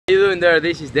there,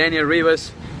 this is Daniel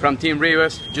Rivas from Team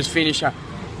Rivas. Just finished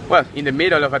in the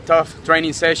middle of a tough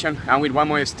training session. I'm with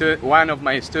one of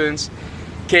my students,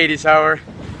 Katie Sauger.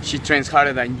 She trains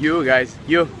harder than you guys,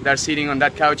 you that are sitting on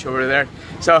that couch over there.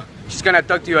 So she's gonna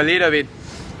talk to you a little bit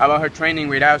about her training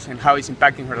with us and how it's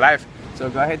impacting her life. So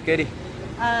go ahead, Katie.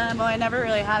 Well, I never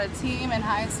really had a team in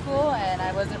high school, and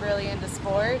I wasn't really into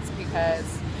sports because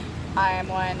I am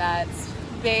one that's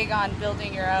big on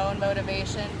building your own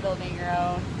motivation, building your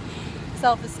own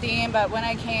self-esteem. But when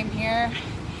I came here,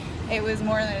 it was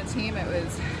more than a team, it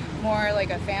was more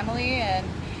like a family, and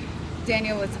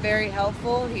Daniel was very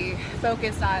helpful. He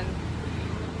focused on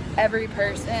every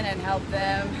person and helped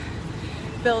them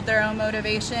build their own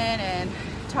motivation and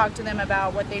talk to them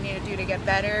about what they need to do to get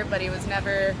better, but he was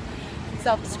never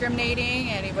self-discriminating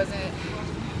and he wasn't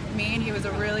mean. He was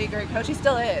a really great coach. He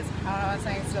still is. I don't know, I'm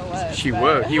saying still was. He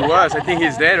was. I think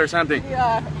he's dead or something.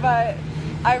 Yeah, but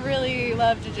I really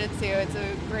love jiu-jitsu. It's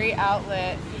a great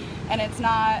outlet, and it's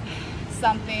not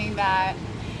something that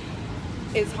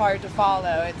is hard to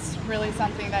follow. It's really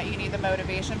something that you need the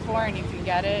motivation for, and you can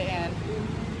get it. And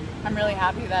I'm really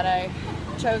happy that I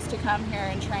chose to come here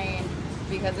and train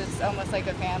because it's almost like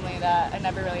a family that I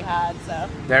never really had. So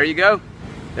there you go.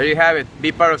 There you have it.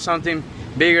 Be part of something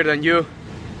bigger than you.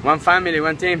 One family,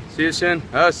 one team. See you soon.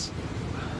 Us.